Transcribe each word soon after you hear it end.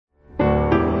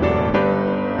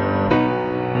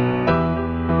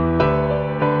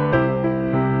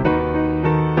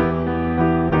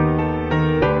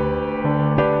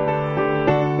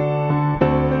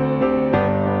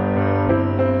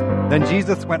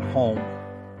Jesus went home,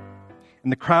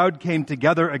 and the crowd came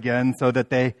together again so that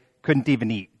they couldn't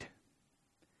even eat.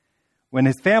 When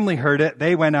his family heard it,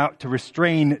 they went out to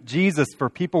restrain Jesus, for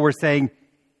people were saying,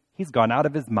 "He's gone out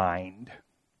of his mind."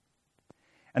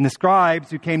 And the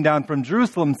scribes who came down from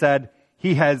Jerusalem said,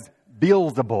 "He has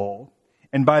Beelzebul,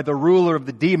 and by the ruler of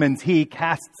the demons he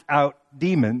casts out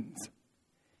demons."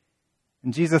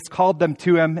 And Jesus called them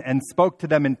to him and spoke to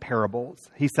them in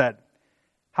parables. He said,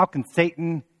 "How can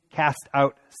Satan cast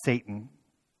out Satan?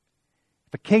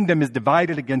 If a kingdom is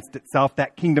divided against itself,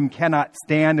 that kingdom cannot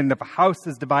stand. And if a house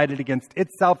is divided against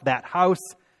itself, that house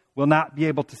will not be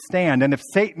able to stand. And if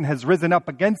Satan has risen up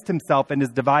against himself and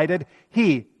is divided,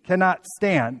 he cannot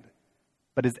stand,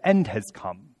 but his end has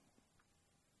come.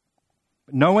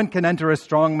 But no one can enter a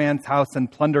strong man's house and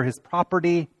plunder his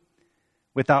property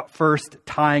without first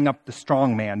tying up the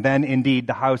strong man. Then indeed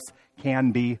the house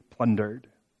can be plundered."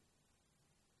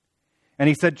 And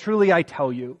he said, "Truly I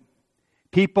tell you,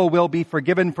 people will be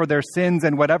forgiven for their sins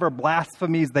and whatever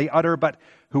blasphemies they utter, but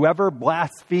whoever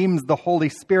blasphemes the Holy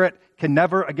Spirit can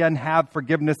never again have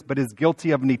forgiveness, but is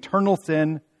guilty of an eternal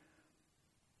sin."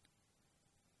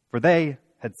 For they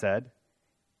had said,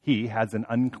 "He has an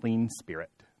unclean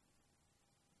spirit."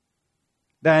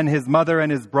 Then his mother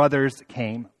and his brothers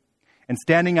came, and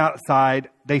standing outside,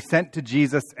 they sent to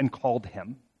Jesus and called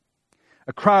him.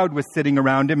 A crowd was sitting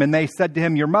around him, and they said to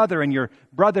him, "Your mother and your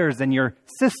brothers and your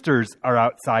sisters are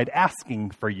outside asking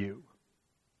for you."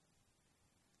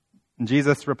 And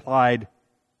Jesus replied,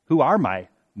 "Who are my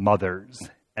mothers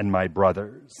and my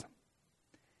brothers?"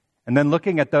 And then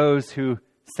looking at those who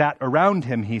sat around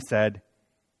him, he said,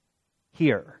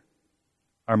 "Here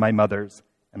are my mothers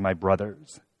and my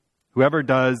brothers. Whoever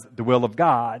does the will of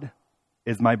God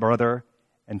is my brother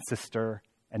and sister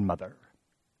and mother."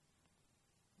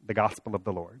 The Gospel of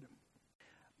the Lord.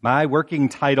 My working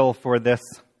title for this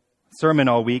sermon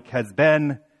all week has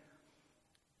been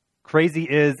 "Crazy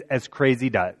is as Crazy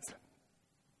Does."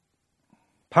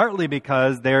 Partly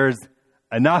because there's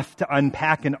enough to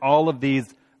unpack in all of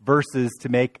these verses to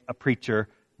make a preacher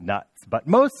nuts, but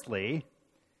mostly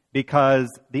because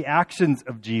the actions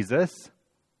of Jesus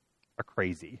are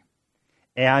crazy,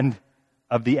 and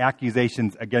of the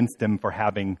accusations against him for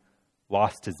having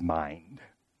lost his mind.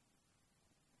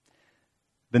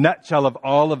 The nutshell of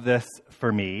all of this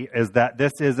for me is that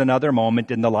this is another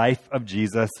moment in the life of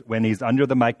Jesus when he's under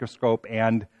the microscope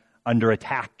and under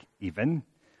attack even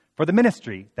for the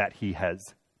ministry that he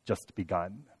has just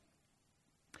begun.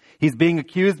 He's being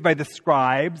accused by the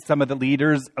scribes. Some of the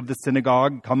leaders of the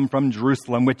synagogue come from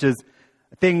Jerusalem, which is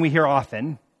a thing we hear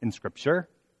often in Scripture.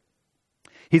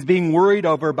 He's being worried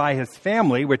over by his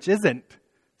family, which isn't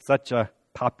such a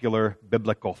popular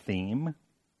biblical theme.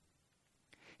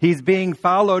 He's being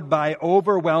followed by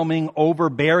overwhelming,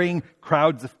 overbearing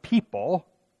crowds of people.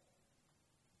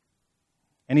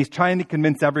 And he's trying to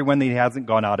convince everyone that he hasn't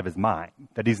gone out of his mind,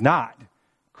 that he's not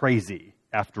crazy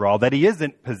after all, that he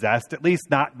isn't possessed, at least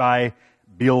not by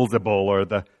Beelzebul or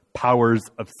the powers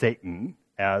of Satan,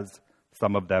 as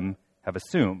some of them have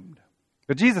assumed.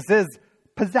 But Jesus is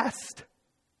possessed,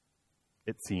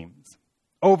 it seems,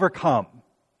 overcome,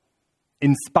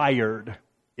 inspired,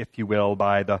 if you will,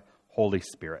 by the Holy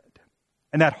Spirit.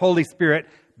 And that Holy Spirit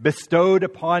bestowed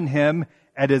upon him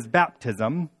at his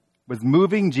baptism was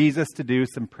moving Jesus to do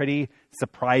some pretty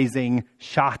surprising,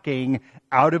 shocking,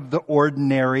 out of the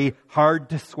ordinary, hard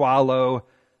to swallow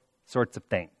sorts of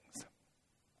things.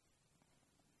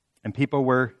 And people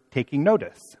were taking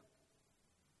notice.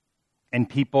 And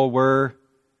people were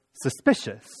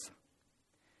suspicious.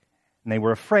 And they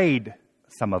were afraid,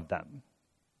 some of them.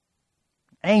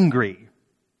 Angry,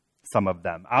 some of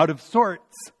them. Out of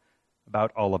sorts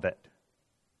about all of it,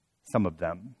 some of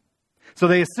them. So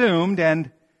they assumed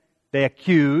and they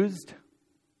accused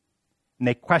and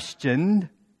they questioned and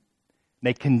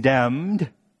they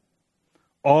condemned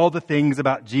all the things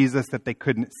about Jesus that they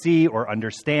couldn't see or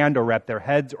understand or wrap their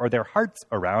heads or their hearts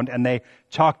around, and they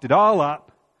chalked it all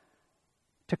up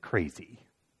to crazy.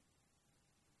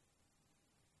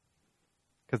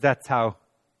 Because that's how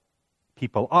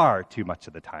people are too much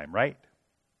of the time, right?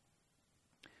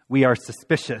 We are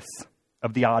suspicious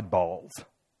of the oddballs.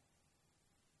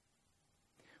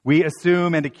 We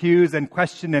assume and accuse and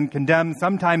question and condemn.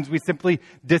 Sometimes we simply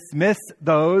dismiss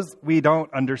those we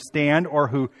don't understand or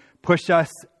who push us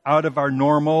out of our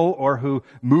normal or who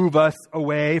move us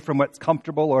away from what's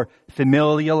comfortable or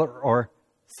familiar or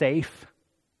safe.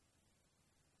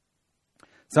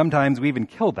 Sometimes we even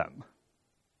kill them,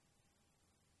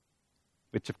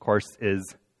 which of course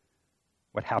is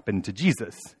what happened to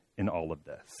Jesus in all of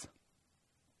this.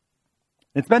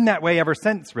 It's been that way ever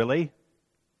since, really.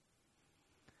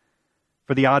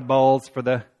 for the oddballs, for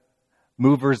the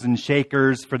movers and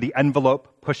shakers, for the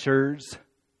envelope pushers.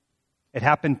 It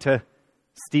happened to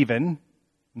Stephen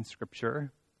in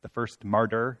Scripture, the first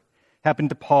martyr. It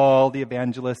happened to Paul, the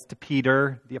evangelist, to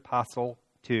Peter, the apostle,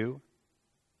 too.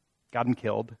 Got him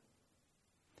killed.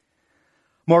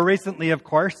 More recently, of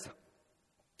course,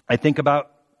 I think about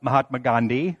Mahatma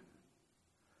Gandhi,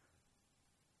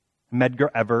 Medgar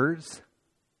Evers,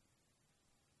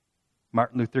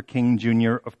 Martin Luther King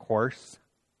Jr., of course.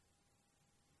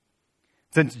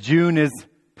 Since June is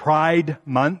Pride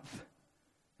Month,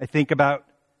 I think about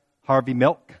Harvey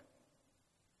Milk,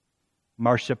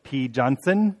 Marsha P.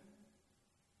 Johnson,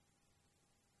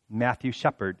 Matthew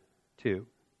Shepard, too.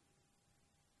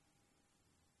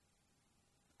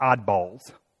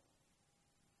 Oddballs,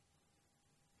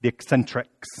 the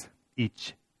eccentrics,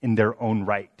 each in their own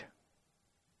right.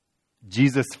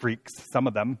 Jesus freaks, some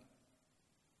of them.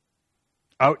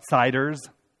 Outsiders,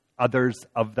 others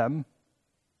of them.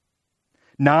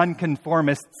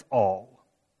 Nonconformists, all.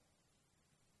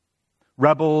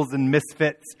 Rebels and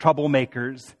misfits,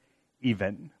 troublemakers,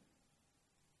 even.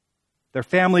 Their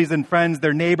families and friends,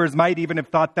 their neighbors might even have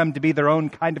thought them to be their own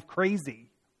kind of crazy,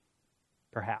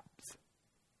 perhaps.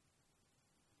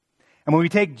 And when we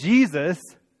take Jesus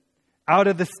out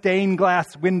of the stained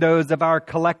glass windows of our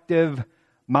collective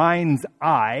mind's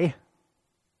eye,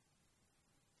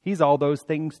 he's all those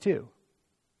things too.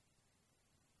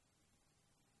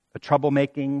 A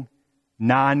troublemaking,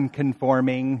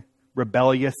 non-conforming,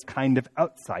 rebellious kind of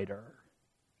outsider.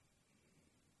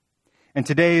 And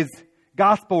today's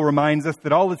gospel reminds us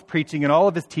that all his preaching and all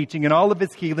of his teaching and all of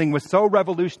his healing was so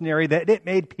revolutionary that it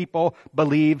made people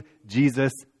believe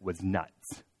Jesus was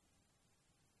nuts.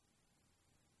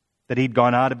 That he'd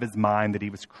gone out of his mind, that he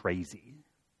was crazy.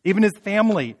 Even his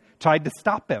family tried to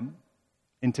stop him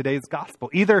in today's gospel,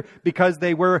 either because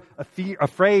they were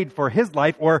afraid for his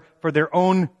life or for their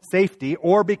own safety,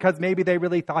 or because maybe they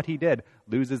really thought he did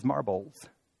lose his marbles.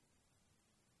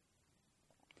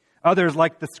 Others,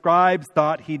 like the scribes,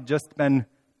 thought he'd just been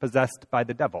possessed by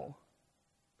the devil.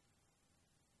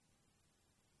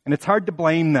 And it's hard to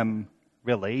blame them,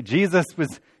 really. Jesus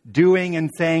was doing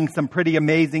and saying some pretty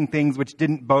amazing things which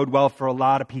didn't bode well for a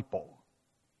lot of people,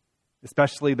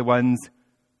 especially the ones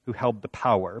who held the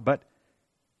power. But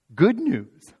good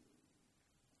news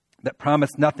that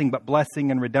promised nothing but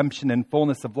blessing and redemption and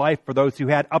fullness of life for those who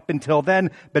had up until then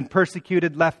been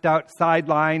persecuted, left out,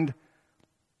 sidelined,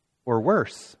 or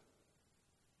worse.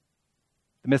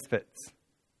 The misfits,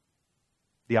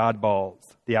 the oddballs,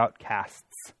 the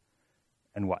outcasts,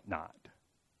 and whatnot.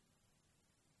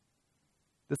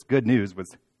 This good news was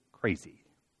crazy.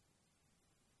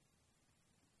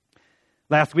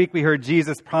 Last week we heard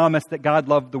Jesus promise that God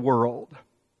loved the world,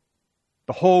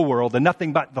 the whole world, and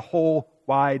nothing but the whole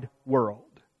wide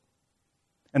world.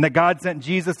 And that God sent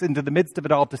Jesus into the midst of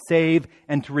it all to save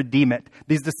and to redeem it.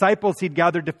 These disciples he'd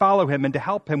gathered to follow him and to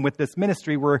help him with this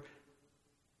ministry were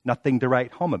nothing to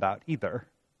write home about either.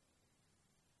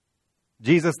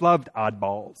 Jesus loved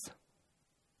oddballs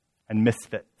and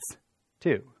misfits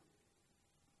too.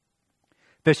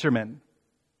 Fishermen,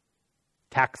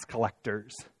 tax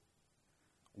collectors,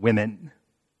 women.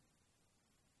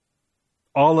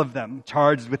 All of them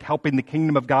charged with helping the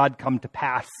kingdom of God come to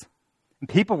pass. And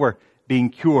people were being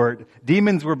cured.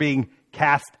 Demons were being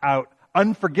cast out.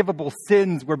 Unforgivable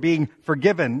sins were being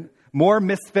forgiven. More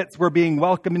misfits were being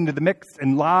welcomed into the mix,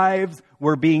 and lives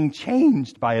were being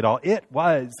changed by it all. It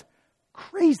was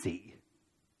crazy.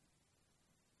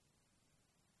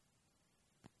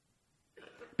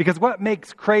 Because what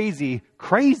makes crazy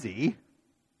crazy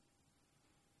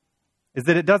is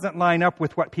that it doesn't line up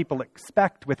with what people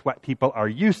expect, with what people are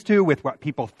used to, with what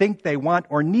people think they want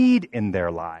or need in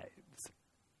their lives.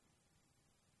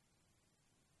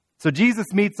 So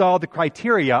Jesus meets all the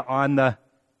criteria on the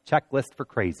checklist for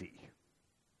crazy.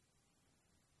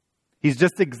 He's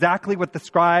just exactly what the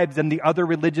scribes and the other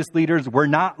religious leaders were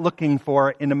not looking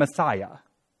for in a Messiah.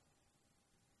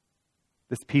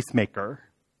 This peacemaker,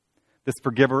 this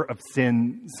forgiver of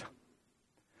sins,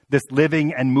 this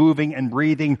living and moving and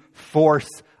breathing force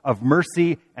of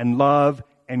mercy and love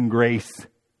and grace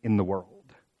in the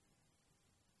world.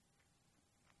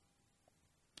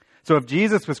 So if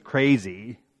Jesus was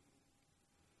crazy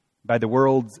by the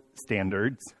world's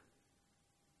standards,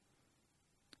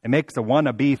 it makes a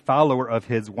wannabe follower of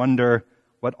his wonder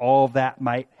what all that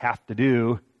might have to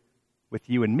do with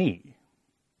you and me.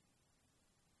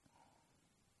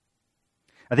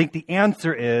 I think the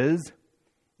answer is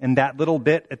in that little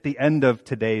bit at the end of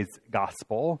today's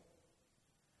gospel,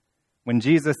 when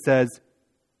Jesus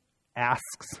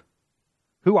asks,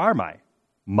 "Who are my?"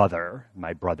 mother,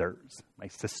 my brothers, my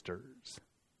sisters.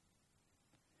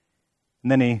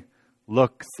 And then he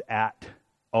looks at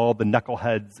all the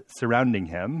knuckleheads surrounding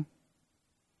him,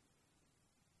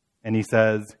 and he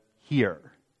says,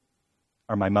 here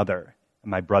are my mother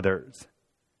and my brothers.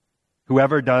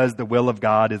 Whoever does the will of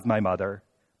God is my mother,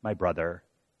 my brother,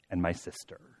 and my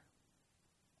sister.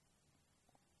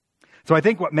 So I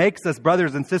think what makes us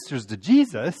brothers and sisters to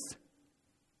Jesus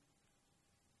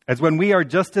is when we are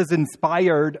just as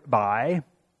inspired by,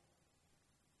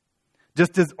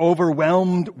 just as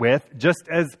overwhelmed with, just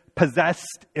as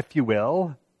possessed, if you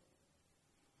will,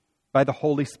 by the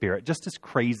Holy Spirit, just as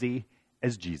crazy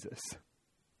as Jesus.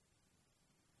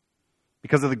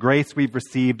 Because of the grace we've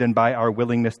received and by our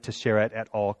willingness to share it at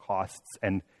all costs.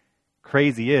 And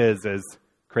crazy is as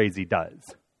crazy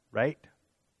does, right?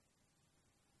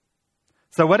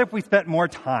 So what if we spent more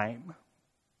time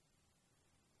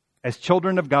as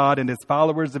children of God and as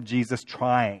followers of Jesus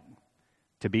trying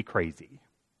to be crazy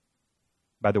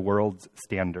by the world's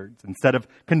standards instead of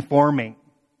conforming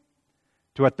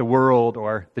to what the world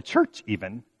or the church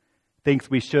even thinks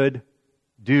we should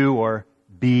do or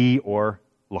be or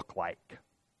look like?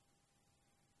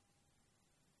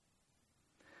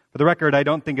 For the record, I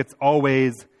don't think it's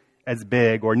always as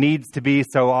big or needs to be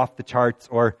so off the charts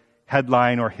or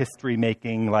headline or history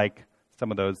making like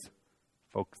some of those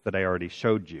folks that I already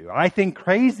showed you. I think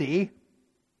crazy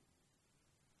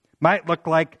might look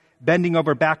like bending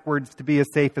over backwards to be as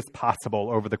safe as possible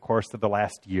over the course of the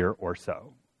last year or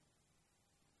so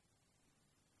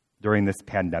during this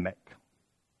pandemic,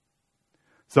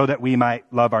 so that we might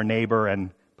love our neighbor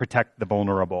and protect the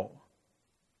vulnerable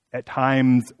at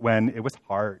times when it was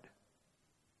hard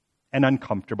and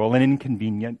uncomfortable and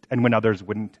inconvenient and when others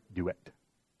wouldn't do it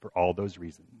for all those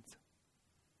reasons.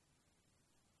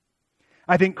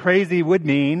 I think crazy would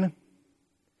mean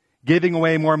giving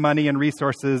away more money and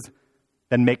resources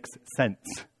than makes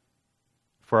sense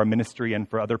for our ministry and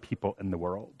for other people in the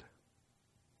world,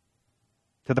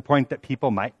 to the point that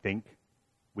people might think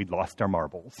we'd lost our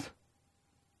marbles.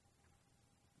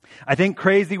 I think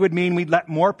crazy would mean we'd let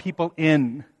more people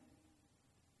in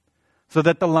so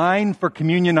that the line for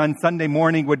communion on Sunday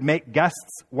morning would make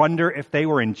guests wonder if they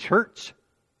were in church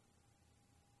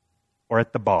or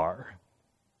at the bar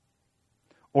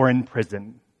or in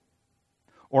prison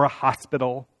or a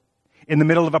hospital, in the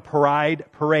middle of a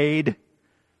parade,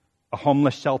 a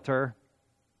homeless shelter,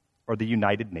 or the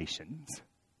United Nations.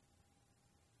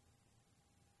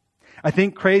 I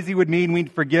think crazy would mean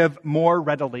we'd forgive more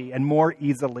readily and more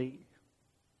easily,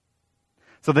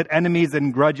 so that enemies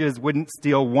and grudges wouldn't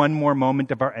steal one more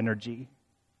moment of our energy,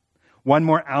 one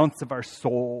more ounce of our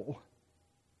soul,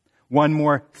 one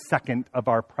more second of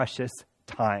our precious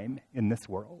time in this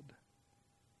world.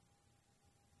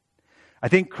 I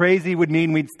think crazy would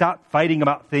mean we'd stop fighting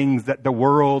about things that the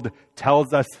world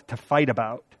tells us to fight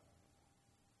about,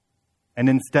 and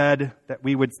instead that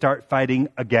we would start fighting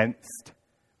against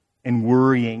and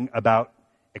worrying about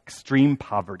extreme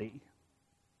poverty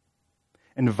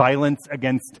and violence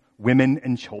against women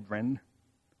and children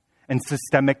and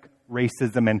systemic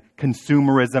racism and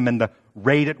consumerism and the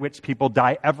rate at which people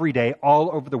die every day all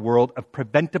over the world of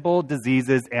preventable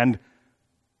diseases and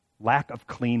lack of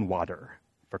clean water,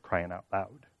 for crying out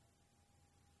loud.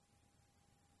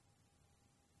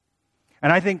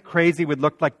 And I think crazy would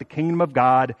look like the kingdom of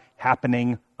God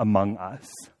happening among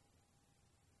us.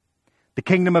 The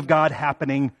kingdom of God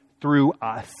happening through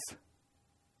us.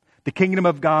 The kingdom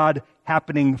of God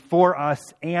happening for us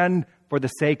and for the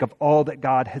sake of all that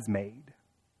God has made.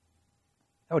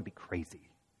 That would be crazy.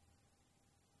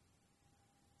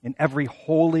 In every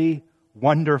holy,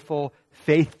 wonderful,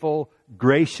 faithful,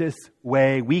 gracious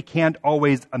way we can't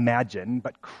always imagine,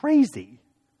 but crazy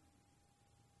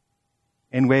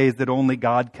in ways that only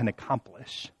God can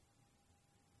accomplish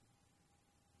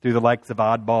through the likes of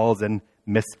oddballs and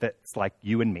misfits like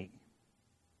you and me,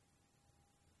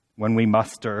 when we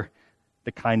muster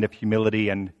the kind of humility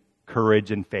and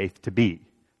courage and faith to be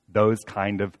those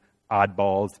kind of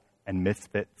oddballs and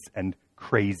misfits and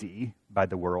crazy by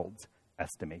the world's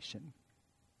estimation.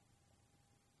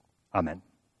 Amen.